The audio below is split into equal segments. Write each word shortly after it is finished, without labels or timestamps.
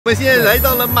们现在来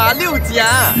到了马六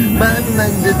甲，慢慢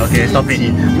的 OK，stop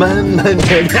it， 慢慢的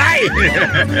嗨，很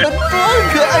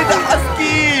可爱的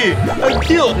husky， 很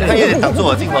cute， 他有点挡住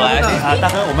我镜头来。大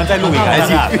哥，我们在录影，还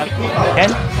是？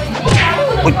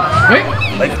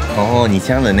哦，你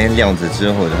加了那料子之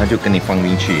后，它就跟你放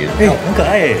进去了。哎，很可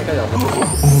爱耶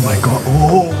 ！Oh my god！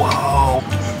 哦，哇哦，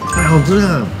太好吃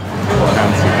了！我刚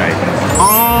期待的。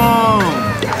哦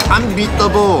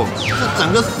 ，unbeatable， 是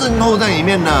整个渗透在里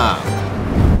面的。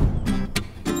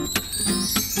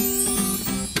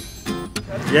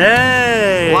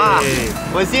耶！哇！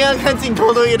我现在看镜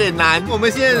头都有点难。我们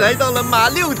现在来到了马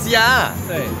六甲，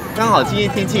对，刚好今天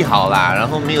天气好啦，然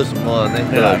后没有什么那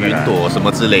个云朵什么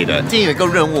之类的。今天有一个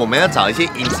任务，我们要找一些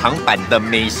隐藏版的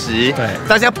美食，对，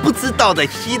大家不知道的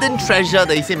hidden treasure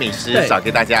的一些美食，找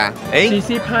给大家。哎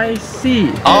 ，CC 拍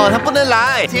戏哦，他不能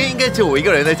来，今天应该只有我一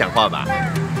个人在讲话吧？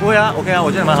不会啊 ，OK 啊，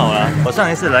我觉得蛮好的。我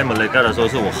上一次来马来加的时候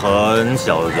是我很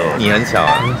小的时候。你很小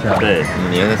啊？很小。对，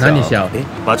你很小。哪里小？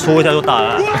把它戳一下就大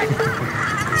了。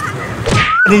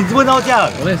你问到这样？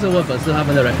我也是问粉丝他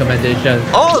们的 recommendation。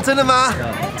哦，真的吗？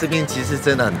这边其实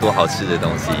真的很多好吃的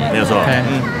东西。没有错。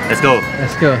Let's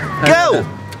go。Let's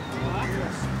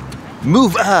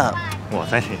go。Move up。哇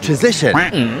塞 ！Transition。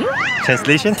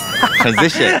Translation。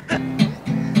Transition。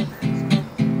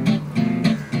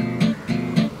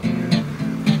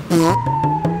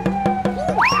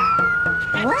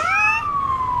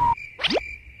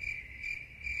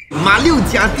马六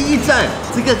甲第一站，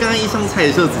这个刚刚一上菜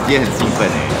的时候，直接很兴奋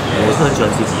哎。我是很喜欢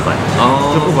吃鸡饭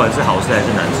哦，就不管是好吃还是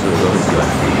难吃，我都很喜欢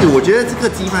吃。对，我觉得这个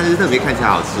鸡饭就是特别看起来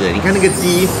好吃哎。你看那个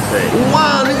鸡，对，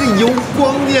哇，那个油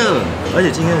光这样。而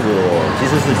且今天我其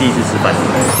实是第一次吃饭，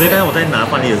所以刚才我在拿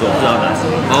饭粒的时候，不知道拿什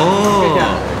么。哦，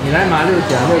你来马六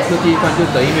甲没有吃鸡饭，就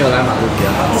等于没有来马六甲。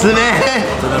是咩？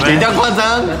真的没？比较夸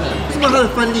张。是不是它的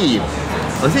饭粒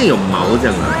好像有毛这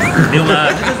样啊？没有吗？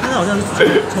这个好像是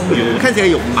葱油，看起来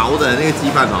有毛的那个鸡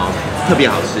饭哦，特别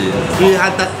好吃，因为它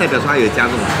代表说它有加那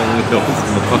种葱油什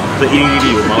么，所以一粒一粒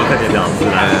有毛看起来比较好吃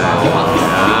啦。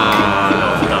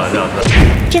知道了，知道了。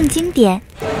正经点。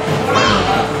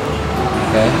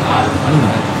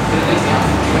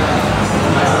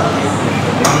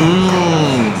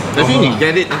可是你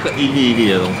get it 那个一粒一粒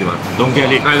的东西吗 ？Don't get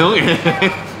it， don't get it。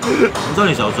我知道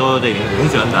你小时候对，很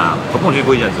喜欢拿，可不，你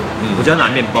不会这样子。我只要拿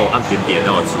面包按扁扁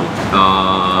让我吃，同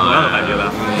样的感觉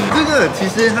吧。这个其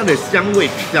实它的香味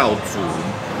比较足，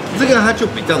这个它就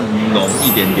比较浓一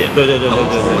点点。对，这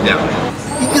样，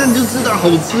一看就知道好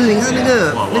吃。你看那个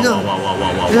肉，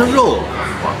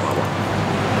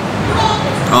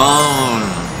哦，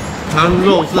它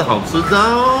肉是好吃的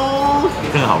哦。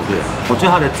真的好吃，我觉得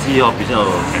它的鸡哦比较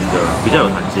tender， 比较有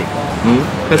弹性。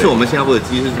但是我们新加坡的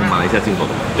鸡是从马来西亚进口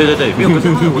的。对，没有。可是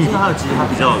我知道它的鸡它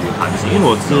比较有弹性，因为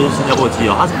我吃新加坡的鸡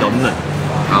哦，它是比较嫩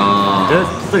啊。可是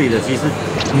这里的鸡是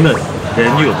嫩，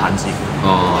人又有弹性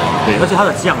哦。对，而且它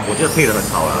的酱我觉得配得很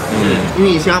好啦。因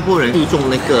为新加坡人注重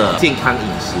那个健康饮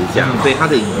食酱，所以它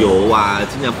的油啊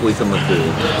尽量不会这么多。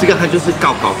这个它就是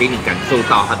搞给你感受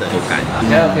到它的口感。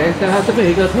OK， 但它这边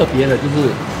有一个特别的，就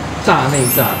是炸内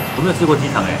炸。我没有吃过鸡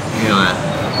肠哎，没有啊。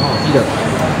哦，记得。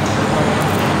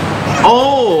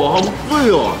哦，好脆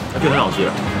哦，那就很好吃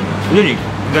了。我觉得你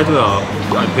应该这个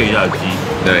要配一下鸡。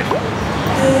对。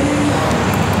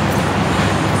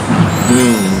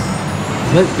你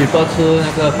们prefer吃那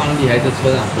个饭粒还是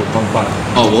吃那普通饭？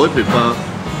哦，我会prefer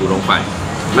普通饭，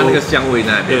它那个香味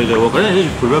在那边。对，我可能也是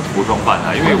prefer普通饭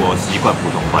啊，因为我习惯普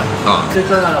通饭啊。这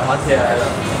真的还起来了。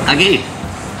OK。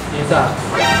第一站。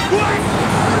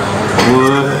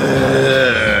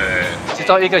其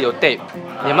中一个有 date，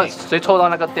 你们谁抽到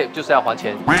那个 date 就是要还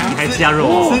钱。你还加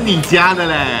肉？是你加的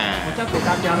嘞。我这样给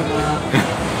他加的吗？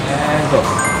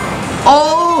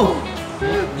哦。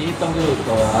你一动就走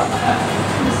了。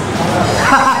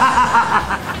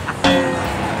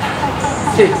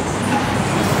谢。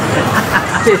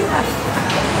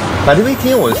把这位今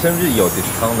天我的生日有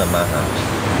discount 的吗？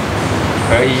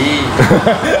可以。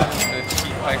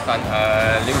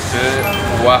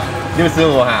65啊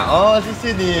，65哈，哦，谢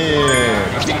谢你。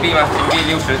有新币吗？新币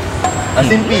60。啊，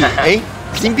新币，哎，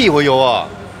新币我有哦。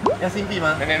要新币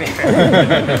吗？没。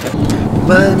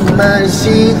慢慢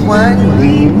喜欢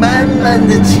你，慢慢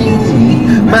的亲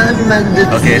你，慢慢的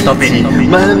OK，stop it，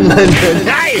慢慢的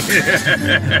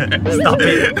，stop it，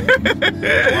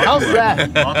好死哎！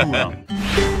我要吐了。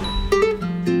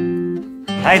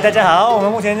嗨，大家好，我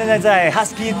们目前正在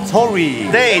Husky Tory。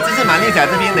对，这是马六甲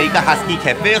这边的一个 Husky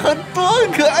Cafe， 很多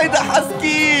很可爱的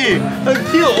Husky， 很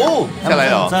cute。下来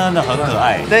了，真的很可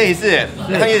爱。对，是，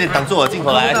他有点挡住我镜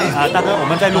头来。大哥，我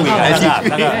们在录影啊，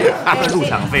大哥入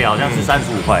场费好像是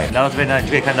35块。然后这边呢，你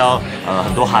就可以看到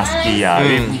很多 Husky 啊，因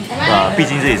为毕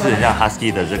竟这也是人家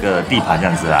Husky 的这个地盘这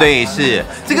样子啊。对，是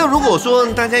这个。如果说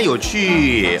大家有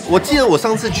去，我记得我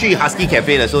上次去 Husky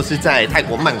Cafe 的时候是在泰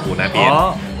国曼谷那边。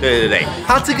对，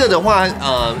它这个的话，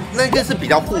那个是比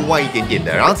较户外一点点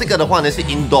的，然后这个的话呢是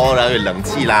indoor 啦，有冷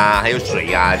气啦，还有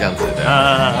水啊这样子的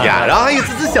呀。然后还有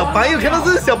这只小白，有看到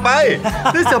这只小白，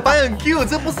这小白很 cute，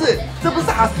 这不是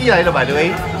Husky 来的吧？对不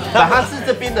对？它是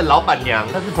这边的老板娘，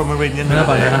它是 Pomeranian 的老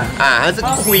板娘啊，它是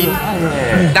Queen。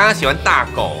大家喜欢大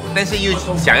狗，但是又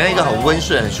想要一个很温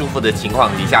顺、很舒服的情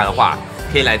况底下的话，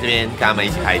可以来这边跟他们一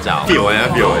起拍照。比我，我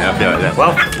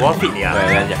要 fit 你啊！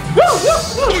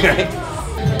对。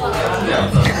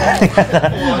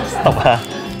懂吗？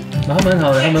然后他们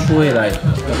好的，他们不会来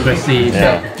see 一下。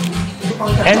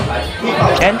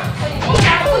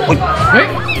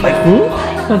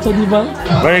看错地方。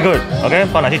Very good. OK，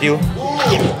 帮拿去丢。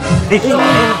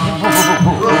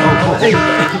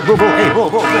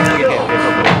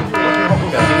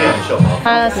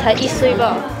他才1岁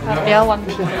吧，他比较顽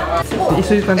皮。1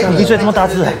岁刚刚。1岁这么大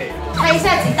只。看一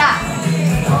下几大。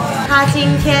他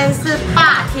今天是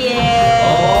8天。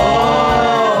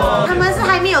他们是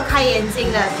还没有开眼睛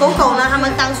的，狗狗呢，他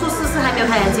们刚出世是还没有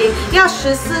开眼睛，要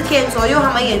14天左右，他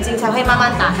们眼睛才会慢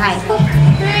慢打开。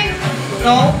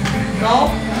走。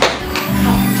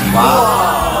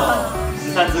哇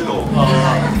，13只狗。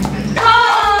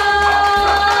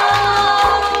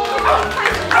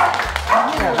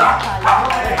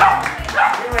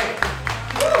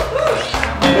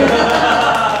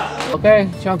OK，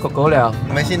 希望狗狗了。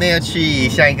我们现在要去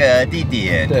下一个地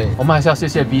点。对，我们还是要谢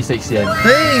谢 V6先。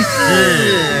对，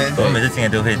是。我们每次进来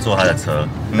都可以坐他的车，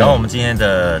然后我们今天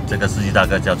的这个司机大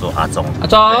哥叫做阿忠。阿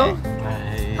忠。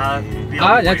他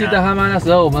你还记得他吗？那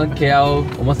时候我们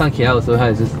上 KL 的时候，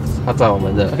他载我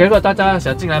们的。OK， 如果大家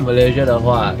想进来 Malaysia 的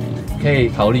话，可以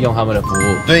考虑用他们的服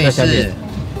务。对，是。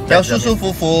要舒舒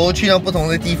服服去到不同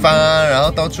的地方，然后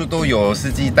到处都有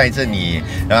司机带着你，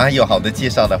然后还有好的介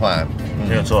绍的话，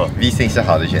没有错 ，V6 是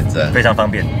好的选择，非常方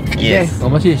便。Yes， 我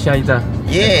们去下一站。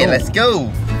Let's go。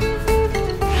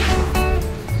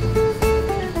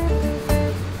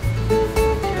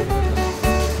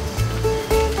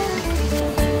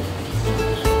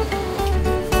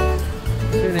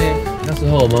那时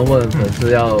候我们问粉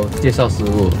丝要介绍食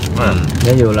物，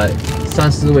也有来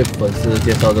3-4位粉丝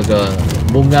介绍这个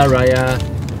Bunga Raya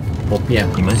薄饼。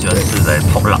你们喜欢吃在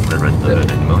泡冷的人，对不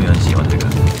对？你们会很喜欢这个。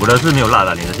我的是没有辣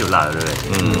的，你的是有辣的，对不对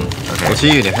？OK。我其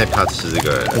实有点害怕吃这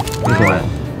个，为什么？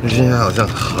我觉得它好像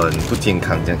很不健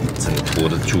康，这样一整坨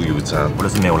的猪油渣。我的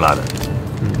是没有辣的。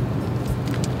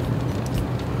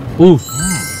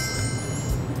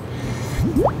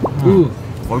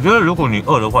我觉得如果你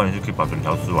饿的话，你是可以把整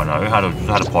条吃完的，因为它的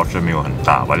portion 没有很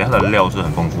大，反正它的料是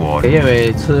很丰富哦。因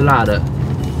为吃辣的，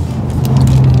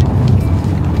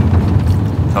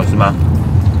好吃吗？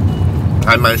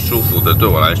还蛮舒服的，对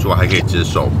我来说还可以接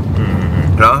受。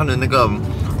然后它的那个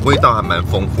味道还蛮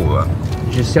丰富的。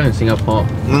就像新加坡。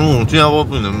新加坡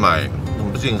不能买，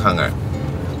很不健康哎。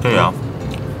对啊。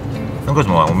那个什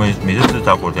么，我们每次吃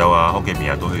炒粿条啊、hokkien米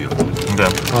啊都会有。对。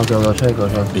好，给我吹。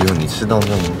比如你吃到那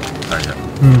种，看一下。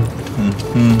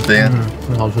怎样？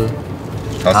很好吃。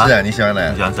好吃啊！你喜欢哪？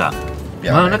你喜欢啥？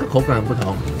然后那个口感很不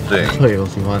同。对。脆，我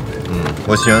喜欢。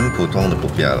我喜欢普通的，不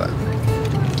必要了。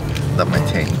Not my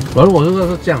thing。如果是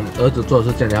这样，儿子做的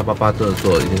是这样，然后爸爸做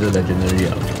已经是 legendary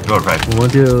了。我们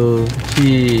就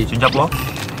去新加坡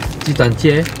机场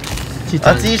街。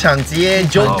机场街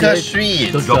Jonker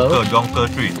Street。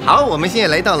好，我们现在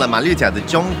来到了马六甲的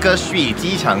Jonker Street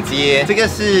机场街，这个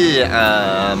是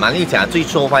马六甲最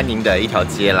受欢迎的一条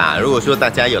街啦。如果说大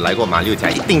家有来过马六甲，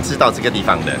一定知道这个地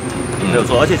方的。没有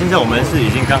错，而且现在我们是已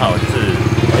经刚好就是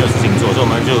没有事情做，所以我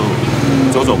们就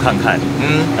走走看看。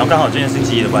然后刚好今天星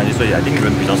期一的关系，所以一定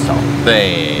人比较少。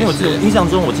对，因为我印象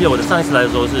中，我记得我的上一次来的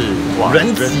时候是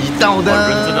人挤到的，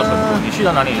人真的很多，你去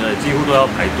到哪里呢，几乎都要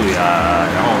排队啊，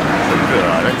然后很热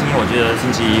啊。但今天我觉得星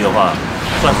期一的话，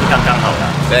算是刚刚好啦。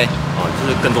对，就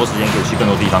是更多时间可以去更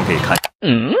多地方可以看。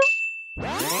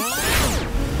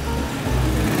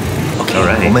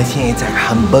我们现在在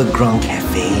Humber Ground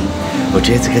Cafe， 我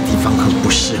觉得这个地方很不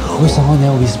适合我。为什么你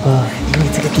要 whisper？ 因为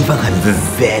这个地方很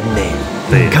zen 呢。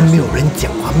对，看没有人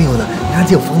讲话，没有的，他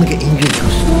只有放那个音乐，就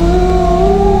是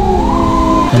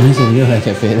很明显你又来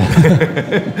咖啡了。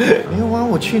没有啊，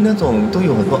我去那种都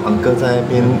有很多昂哥在那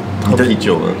边喝啤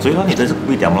酒了，所以说你这是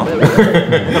不一点吗？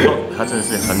他真的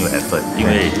是很有 effort， 因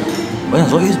为我想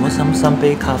说，为什么三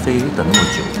杯咖啡等那么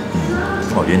久？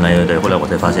哦，原来对，后来我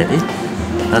才发现，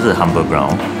它是 hamburger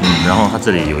ground， 然后它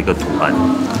这里有一个图案，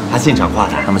他现场画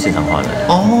的，他们现场画的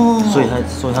哦，所以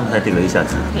他们才定了一下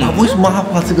子。为什么他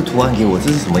画这个图案给我？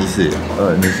这是什么意思？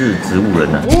你是植物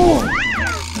人呐。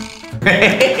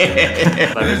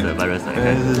virus，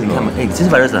 你看嘛，其实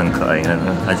virus 很可爱，你看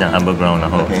它讲 hamburger ground， 然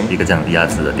后一个这样鸭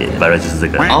子的脸 ，virus 就是这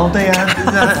个。哦，对呀，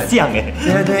这样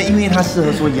对，因为它适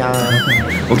合说鸭。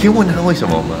我可以问他为什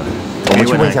么吗？我们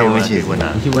去问一下，我们一起问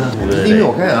他。你去问他，因为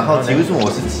我看很好奇，为什么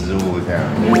我是植物这样？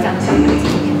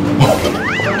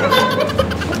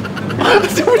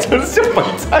这不讲的像白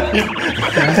菜？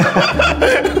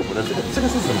我的这个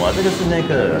是什么？这个是那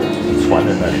个船的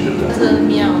那里，对不对？是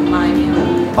喵，马来喵。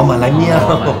哦，马来喵。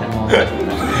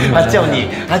他叫你，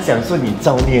他讲说你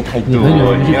造孽太多，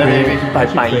你要在那边去拜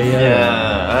拜一下。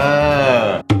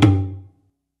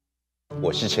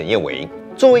我是陈彦维。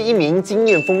作为一名经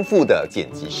验丰富的剪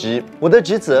辑师，我的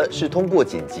职责是通过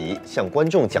剪辑向观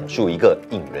众讲述一个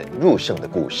引人入胜的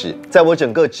故事。在我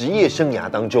整个职业生涯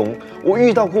当中，我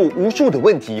遇到过无数的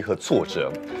问题和挫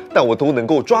折，但我都能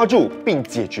够抓住并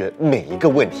解决每一个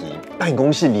问题。办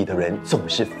公室里的人总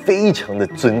是非常的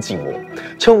尊敬我，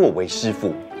称我为师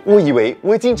傅。我以为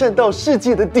我已经站到世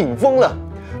界的顶峰了，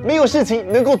没有事情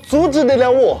能够阻止得了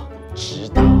我，直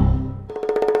到。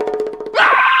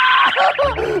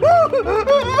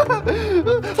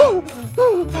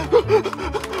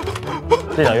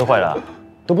电脑又坏了，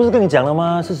都不是跟你讲了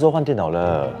吗？是时候换电脑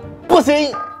了。不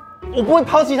行，我不会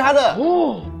抛弃他的。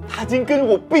他已经跟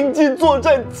我并肩作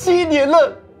战7年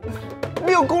了，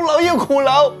没有功劳也有苦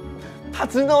劳。他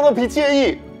只是闹闹脾气而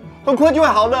已，很快就会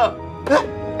好的。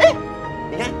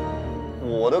你看，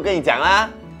我都跟你讲啦。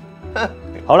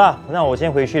好了，那我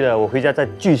先回去了，我回家再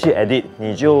继续 edit，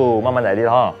 你就慢慢 edit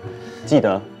哈。记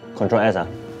得 Ctrl S 啊，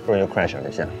不然又 crash 了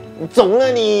一下。总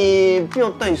了你，不要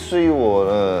带衰我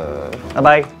了。拜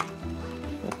拜。好，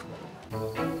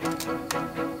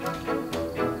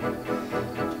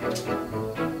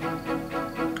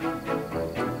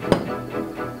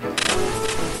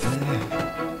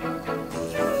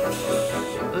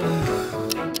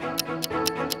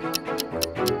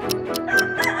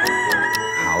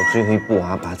最后一步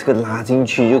啊，把这个拉进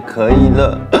去就可以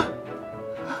了。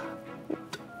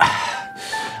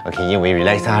OK， 因为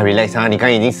relax 啊，你刚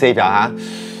刚已经 save 了啊。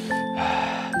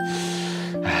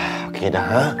OK 的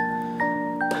哈。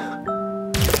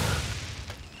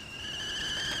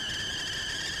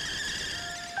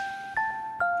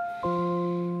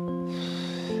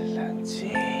冷静。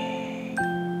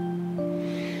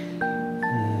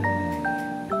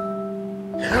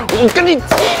我跟你7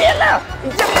年了，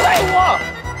你这样对我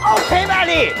 ，OK 吗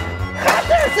你？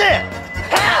真的是，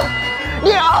你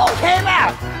OK 吗？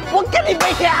我跟你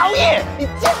每天熬夜，你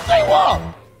这样对我，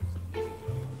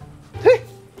嘿，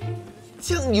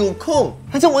这样有空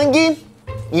还在玩 game？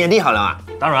你 edit 好了啊？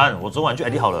当然，我昨晚就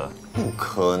edit 好了。不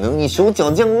可能，你手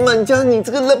脚这样慢，加上你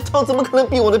这个 laptop 怎么可能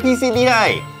比我的 PC 厉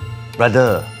害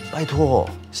 ？Brother， 拜托，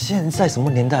现在什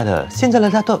么年代了？现在的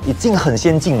laptop 已经很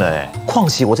先进了哎。况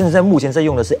且我现在目前在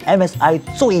用的是 MSI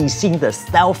最新的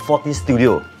Style 40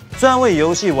 Studio。专为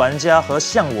游戏玩家和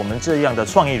像我们这样的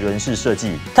创意人士设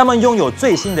计，他们拥有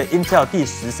最新的 Intel 第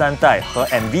13代和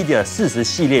NVIDIA 40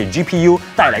系列 GPU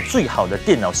带来最好的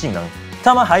电脑性能。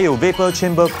他们还有 Vapor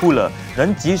Chamber Cooler，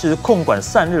 能及时控管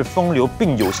散热风流，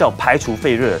并有效排除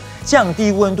废热，降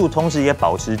低温度，同时也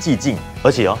保持寂静。而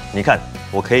且哦，你看，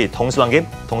我可以同时玩 game，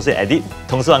 同时 edit，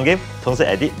 同时玩 game， 同时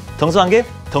edit， 同时玩 game，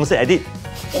 同时 edit。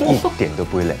一点都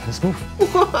不会累，很 smooth，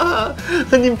 哇，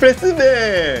很 impressive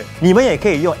哎！你们也可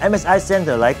以用 MSI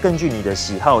Center 来根据你的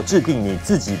喜好制定你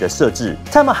自己的设置。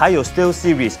他们还有 Steel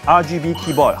Series RGB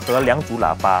Keyboard 和2组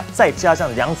喇叭，再加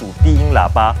上2组低音喇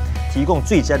叭，提供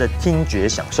最佳的听觉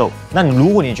享受。那如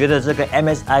果你觉得这个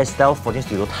MSI Style 40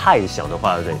 Studio 太小的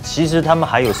话，对不对？其实他们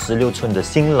还有16寸的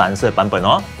新蓝色版本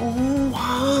哦。哇，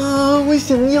我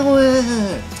想要哎！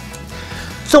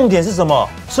重点是什么？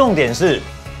重点是。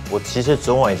我其实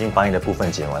昨晚已经把你的部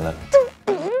分剪完了。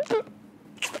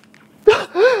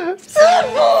师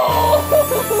傅，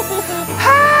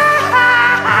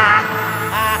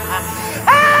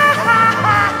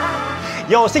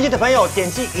有兴趣的朋友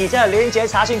点击以下的链接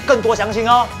查询更多详情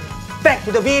哦。Back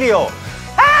to the video。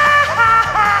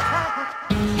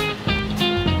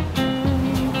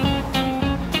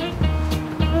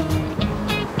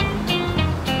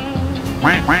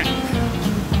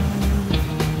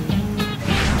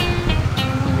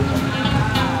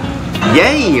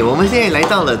耶！我们现在来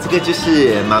到了这个就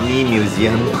是妈咪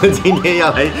Museum， 我今天要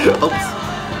来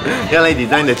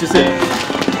design 的就是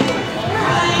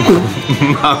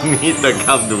妈咪的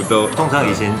cup noodle。通常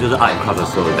以前就是 art club 的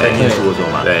时候，在念书的时候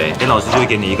嘛，对，老师就会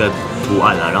给你一个图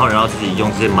案啊，然后自己用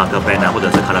这些 marker pen 啊，或者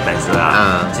是 color pencil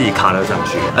啊，自己 color 上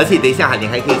去。而且等一下你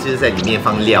还可以就是在里面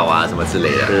放料啊什么之类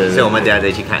的，所以我们等一下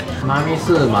再去看。妈咪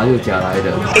是马六甲来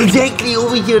的 Exactly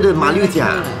over here 的马六甲。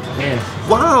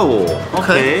哇哦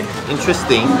 ，OK，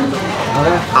 interesting。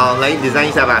好，来 design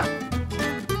一下吧。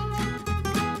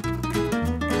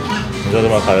你知道这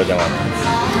么卡的讲吗？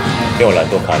因为我懒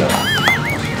惰卡的。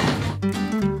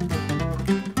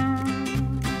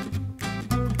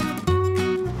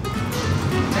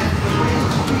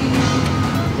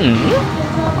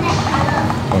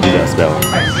忘记讲 spell。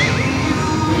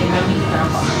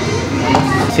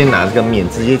先拿这个面，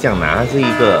直接这样拿，它是一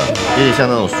个有点像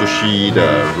那种 sushi 的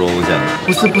roll 这样。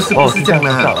不是这样的，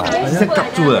是在盖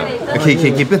住了。可以，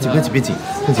不要紧，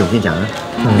我跟你讲啊。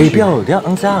不要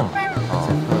肮脏。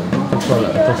做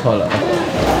错了。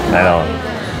来了。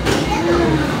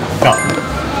好。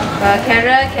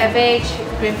Carrot, cabbage,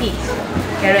 green peas.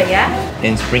 Carrot, yeah.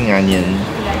 And spring onion.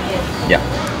 Yeah.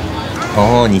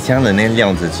 哦，你加了那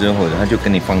料子之后，它就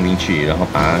跟你放进去，然后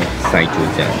把它塞住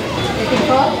这样。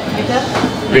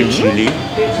Red chili.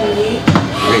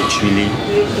 Red chili.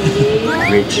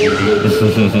 Red chili.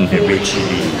 Red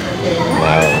chili. 哇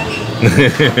哦！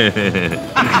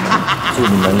祝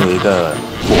你们有一个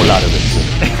火辣的人生。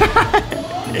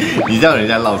你叫人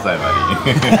家落赛吧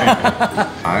你？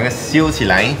把那个修起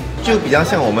来，就比较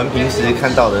像我们平时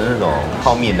看到的那种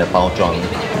泡面的包装。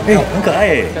哎，很可爱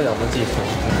哎。现在我们技术。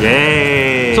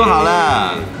耶！做好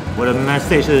了。我的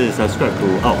message 是 subscribe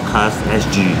to Outcasts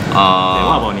SG。啊。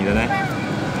哇宝，你的呢？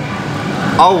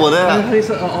哦，我的。会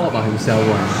是把很销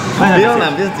啊。不用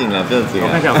了，不要紧了。我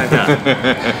看一下。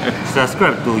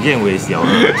subscribe to 燕尾小。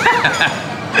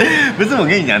不是，我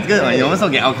跟你讲，这个有没有送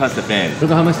给 Outcast 的 fan？ 如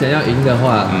果他们想要赢的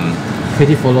话，可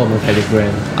以 follow 我们 Telegram。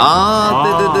哦，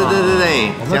对。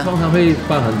我们通常会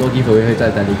办很多 giveaway 会在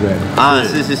Telegram。啊，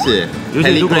是。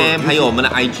Telegram 还有我们的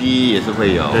IG 也是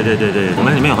会有。对，我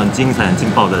们里面有很精彩、很劲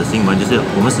爆的新闻，就是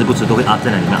我们时不时都会在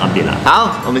那里面 update 啦。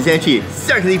好，我们现在去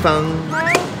下个地方。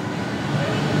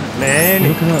你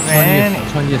有看到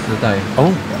穿越时代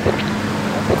哦。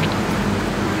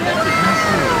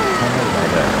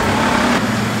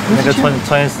那个穿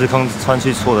越时空，穿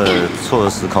去错的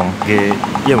时空，给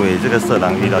燕尾这个色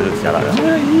狼遇到就下来了。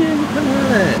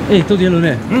哎，周杰伦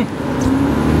呢？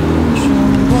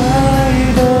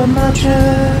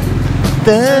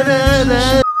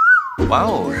哇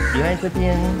哦，原来这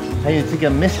边还有这个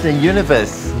Mr.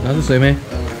 Universe。他是谁没？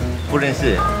不认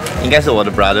识，应该是我的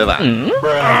brother 吧。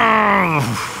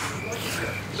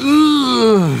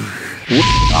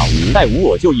再无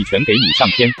我就一拳给你上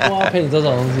天！哇，配你这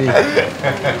种东西。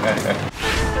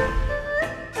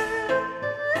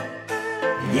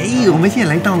耶！我们现在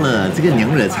来到了这个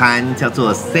娘惹餐，叫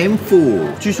做 Sam Fu。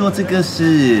据说这个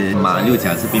是马六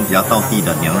甲这边比较道地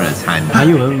的娘惹餐。还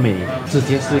有人美，直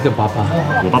接是一个爸爸。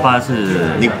我爸爸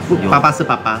是你爸爸是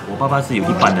爸爸，我爸爸是有一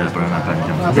半的 banana 干这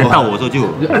样。现在到我的时候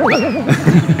就。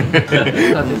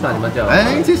那介绍你们叫？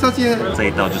哎，介绍介。这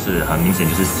一道就是很明显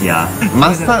就是虾。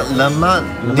Masak lemak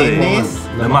nenes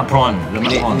lemak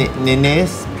prawn。nenes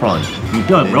prawn。你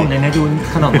不要 brown 奶奶就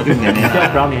看到我就奶奶。不要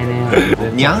brown 奶奶。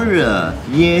娘惹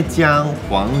椰浆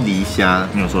黄梨虾，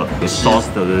没有错，有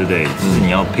sauce 的，对，就是你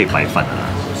要配白饭啊，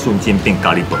瞬间变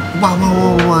咖喱粉。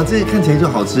哇，这个看起来就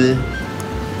好吃。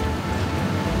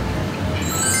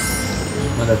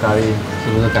那个咖喱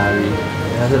是不是咖喱？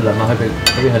它是冷吗？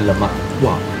会很冷吗？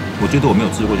哇，我觉得我没有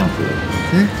吃过这样子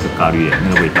的咖喱的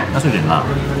那个味道，但是有点辣，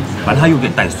反正它有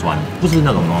点带酸，不是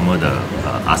那种 normal 的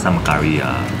阿萨姆咖喱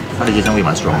啊，它的椰浆味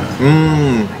蛮 strong 的。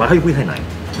反正它又不会太奶。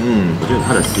我觉得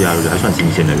它的虾还算新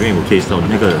鲜的，因为我可以吃到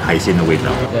那个海鲜的味道。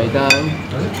对的。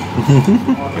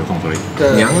有空所以。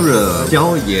娘惹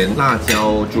椒盐辣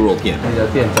椒猪肉片。那个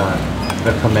店长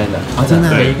recommend 的。啊，真的。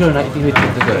每一个人一定会点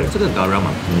这个。这个 garam 嘛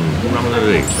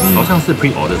对，好像是 pre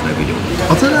order 才会有的。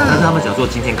哦，真的。但是他们讲说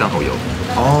今天刚好有。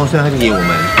哦，所以他就给我们。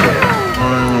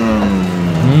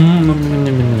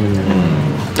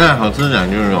那好吃讲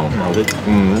就是那种，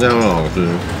这样很好吃。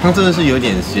它真的是有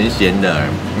点咸咸的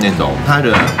那种，它的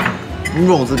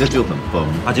肉这个就很崩，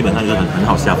它基本上就是很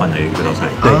好下饭的一道菜。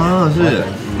啊，是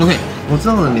OK， 我知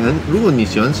道了。如果你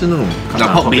喜欢吃那种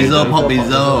泡皮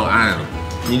肉，哎，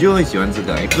你就会喜欢这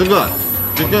个。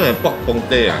这个也爆崩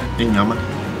的啊，你拿吗？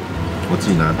我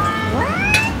自己拿。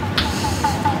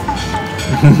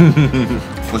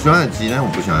我喜欢的鸡，但是我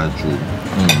不喜欢的猪。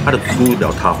它的猪比较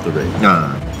tough， 对不对？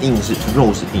硬是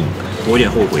肉是硬。我有点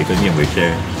后悔跟燕尾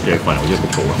share 饭，我觉得不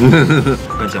够啊。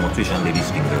跟你讲，我最喜欢 Lady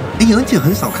Finger。而且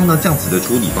很少看到这样子的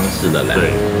处理方式了嘞。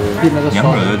对，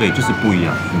娘惹对，就是不一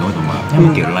样，你懂我懂吗？他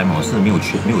们给的莱姆是没有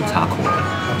插口的，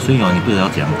所以你不知道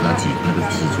怎样跟它挤那个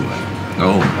汁出来。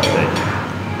哦，对。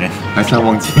还是要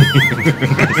忘记，还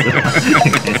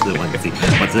是忘记，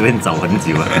我这边找很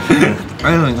久了。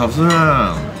哎呀，很好吃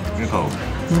啊！一口，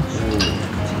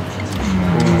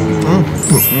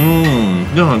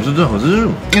这好吃，这好吃，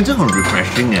因为这很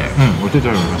refreshing 哎。我对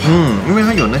这个，因为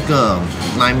它有那个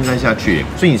lime 再下去，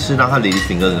所以你吃到它 Lady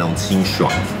Finger 的那种清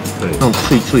爽，对，那种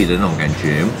脆脆的那种感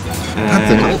觉。它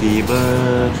整个 Happy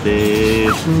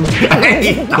birthday，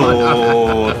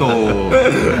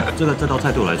 这道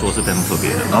菜对我来说是非常特别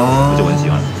的，而且我很喜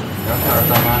欢。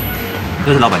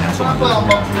这是老板娘送的。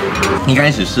一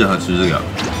开始适合吃这个，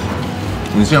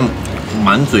你像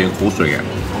满嘴口水哎。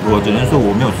我只能说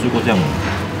我没有吃过这样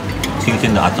新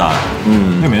鲜的阿扎，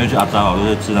因为每次去阿扎都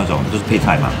是吃那种就是配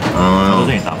菜嘛，都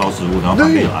是你打包食物，然后旁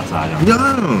边有阿扎这样。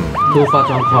突发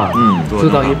状况，吃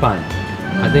到一半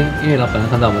，I think 因为老板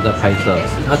看到我们在拍摄，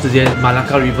他直接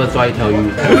Malacca River 抓一条鱼，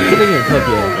这个也很特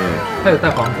别，他有带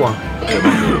皇冠，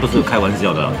不是开玩笑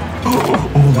的。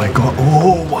Oh my god！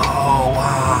 哦哇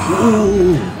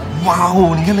哇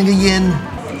哦！你看那个烟，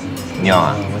你要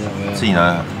啊？自己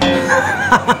拿。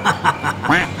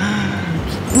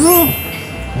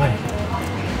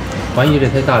反应有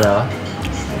点太大了啊！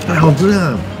太好吃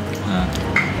了，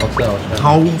好吃好吃，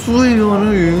好脆哦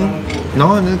那鱼，然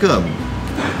后那个，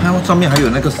还有上面还有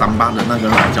那个三八的那个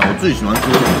辣椒，我最喜欢吃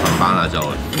这种三八辣椒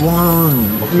了。哇，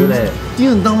好吃嘞！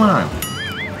听得到吗？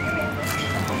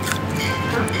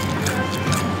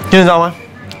听得到吗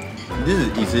 ？This is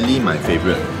easily my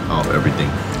favorite of everything.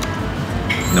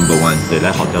 Number one， 对，来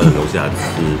好调的楼下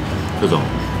吃这种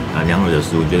娘惹的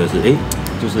食物，觉得是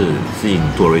就是吸引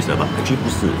tourist 吧？其实不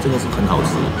是，这个是很好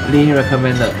吃。Lean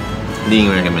recommended，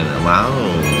 哇哦，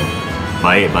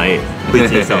白会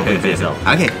介绍会介绍。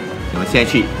OK， 我们现在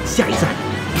去下一站。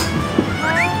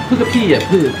这个屁也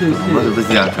不是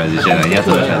这样 transition 的，应该怎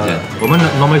么 transition？ 我们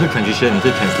normal 是 transition， 你是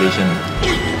translation。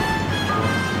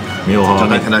没有哈，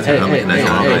没看到讲，没看到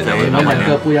讲，你们两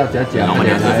个不要假讲，老板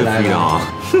娘这是free的啊。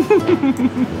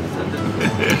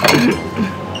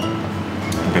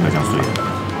你跟他讲水。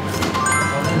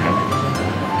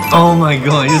Oh my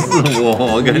god！ 又是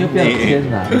我跟你。不要天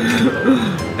哪！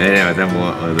哎，我在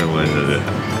摸，这个。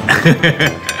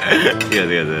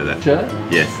Sure。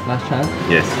Yes。Last chance。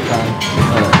Yes。3、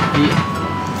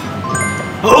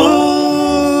2、1。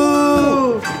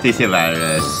哦！谢谢来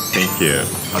人 ，Thank you。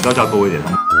要叫多一点。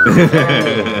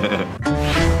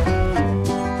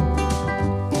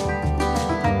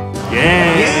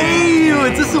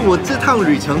这是我这趟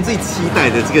旅程最期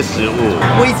待的这个食物。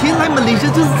我以前来马来西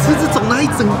亚就是吃这种拿一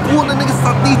整锅的那个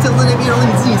沙爹酱在那边，然后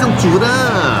你自己这样煮的。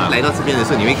来到这边的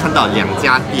时候，你会看到2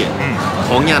家店，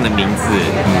同样的名字。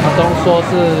他都说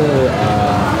是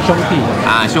兄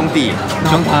弟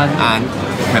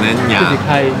可能自己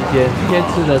开一间。今天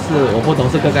吃的是我不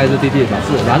懂是哥哥还是弟弟吧，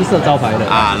是蓝色招牌的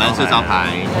蓝色招牌。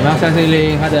我们要相信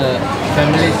令他的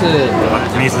family 是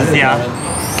美食家。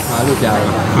陆家人。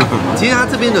其实它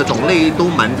这边的种类都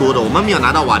蛮多的，我们没有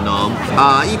拿到完哦。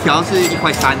一条是1.3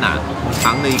块呐，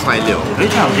长的1.6块。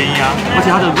这好便宜啊！而且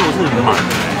它的肉是满的，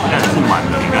你看是满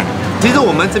的，你看。其实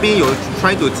我们这边有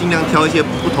try to 尽量挑一些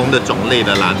不同的种类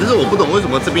的啦，但是我不懂为什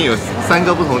么这边有3个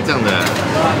不同这样的，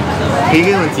可以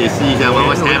跟我们解释一下吗？因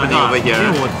为我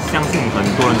相信很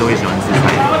多人都会喜欢吃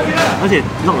菜，而且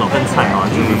肉跟菜啊，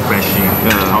就是 refreshing，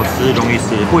 好吃，容易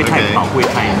吃，不会太饱，不会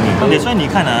太腻。所以你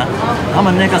看啊，他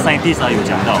们那个 scientist 有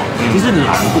讲到，其实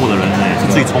懒惰的人呢是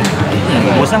最聪明的。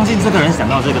我相信这个人想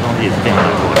到这个东西也是非常懒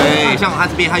惰的。对，像他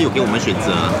这边他有给我们选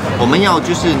择，我们要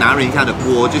就是拿人家的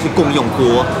锅，就是共用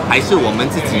锅，还是我们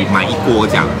自己买一锅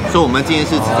这样，所以我们今天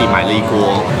是自己买了一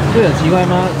锅。这很奇怪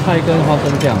吗？菜跟花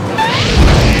生酱。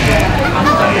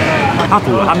他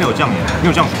煮了，他没有酱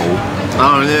稠。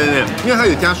对，因为它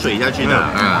有加水下去的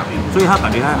所以他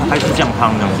感觉他还是酱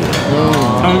汤这样子的。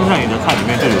但是在你的菜里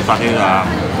面就有沙爹的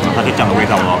沙爹酱的味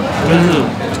道咯，就是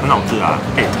很好吃啊。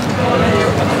非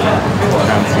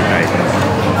常期待。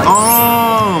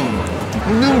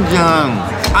我跟你讲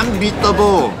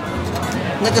 ，unbeatable，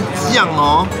 那个酱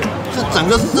哦。是整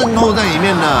个渗透在里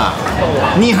面的，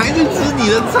你还是吃你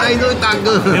的菜，这位大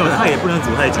哥。没有菜也不能煮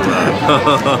太久了，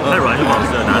太软就不好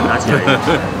吃了，拿起来。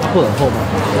会很厚吗？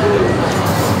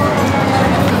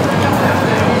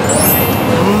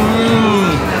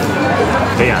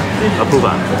可以啊，approve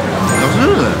吧。老师，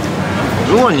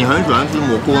如果你很喜欢吃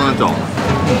蘑菇那种，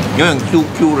有点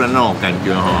QQ 的那种感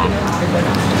觉哈。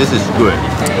This is good。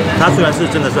它虽然是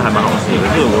真的是还蛮好吃的，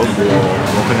可是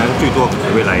我可能最多只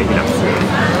会来1、2次。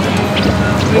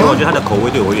因为我觉得它的口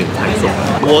味对我有点太重。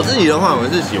我自己的话，我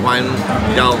是喜欢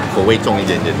比较口味重一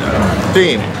点点的。所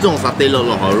以这种沙爹肉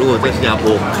哈，如果在新加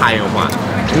坡开的话，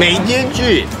每天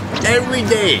去 ，every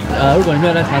day。如果你没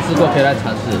有来尝试过，可以来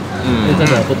尝试，因为真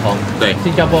的不同。对，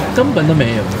新加坡根本都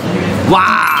没有。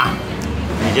哇！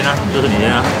你先啊，就是你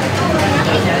先啊。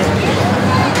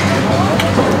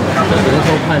这只能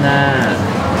偷看啊。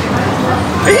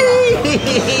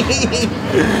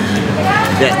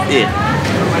That's it。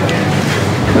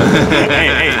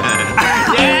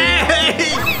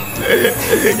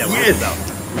Yes。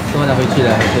送他回去了，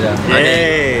回去了。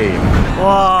耶！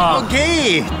哇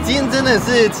 ，OK， 今天真的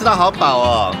是吃到好饱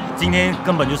哦。今天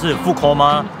根本就是复口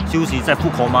吗？休息再复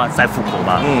口吗？再复口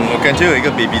吗？我感觉有一个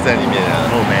baby 在里面啊。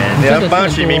Oh man！ 你来帮他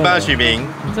取名，帮他取名。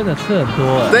你真的吃很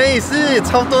多哎。对，是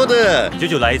超多的。久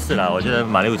久来一次啦，我觉得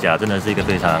马六甲真的是一个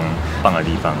非常棒的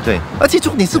地方。对，而且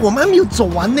重点是我们还没有走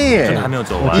完呢，真的还没有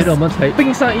走完。我觉得我们才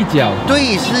冰上一角。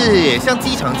对，是像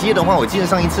机场街的话，我记得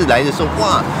上一次来的时候，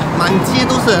哇，满街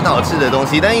都是很好吃的东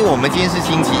西。但因为我们今天是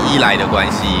星期一来的关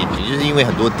系，也就是因为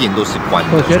很多店都是关的。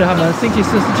我觉得他们星期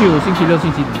四、星期五、星期六、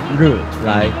星期日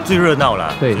来最热闹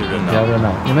啦，对，最热闹，比较热闹。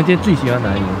你们今天最喜欢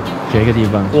哪里？选一个地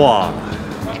方。哇！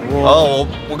哦，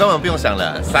我根本不用想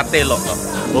了，沙爹肉。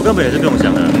我根本也是不用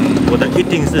想的，我的一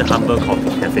定是 Humber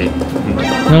Coffee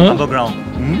Cafe，Humber Ground，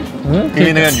因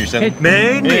为那个女生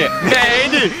美女，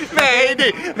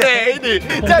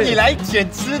叫你来选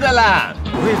吃的啦。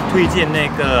我会推荐那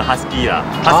个 Husky 啦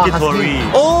 ，Husky Tory。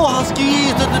哦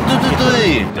 ，Husky，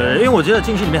 对。因为我觉得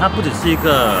进去里面它不只是一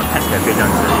个 pet cafe 这样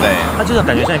子，对，它就是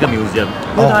感觉像一个 museum，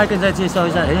因为它还跟你再介绍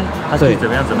一下，Husky 怎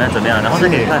么样，然后再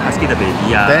给你看 Husky 的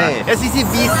baby 啊。对 ，SCC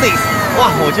V6，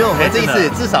哇，我觉得我们这一次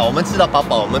至少我们吃到饱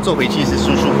饱，我们坐回去是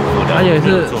舒舒服服的。还有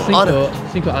是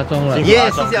辛苦阿忠了，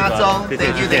耶，谢谢阿忠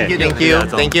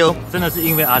 ，Thank you， 真的是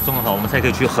因为阿忠好，我们才可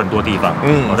以去很多地方，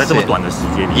在这么短的时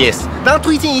间里。Yes， 大家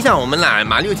推荐一下我们来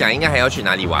马六甲应该还要去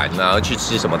哪里玩，然后去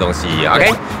吃什么东西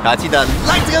 ，OK？ 然后记得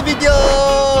like 这个 video，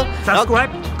 然后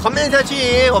comment 下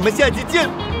去，我们下期见，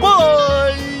拜。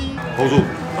hold 住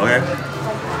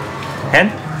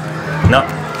 ，OK？hand，no，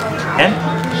 hand。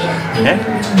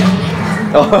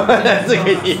哦，这个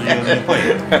你会，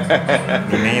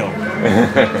你没有。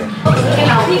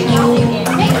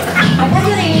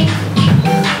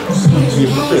你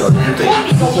不对哦，不对。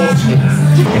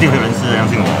一定会有人吃的，相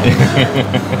信我。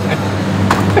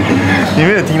你没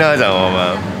有听他讲话吗？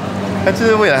他就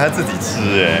是为了他自己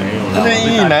吃哎，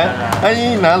他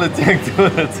英语拿了这样多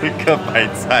的这个白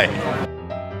菜。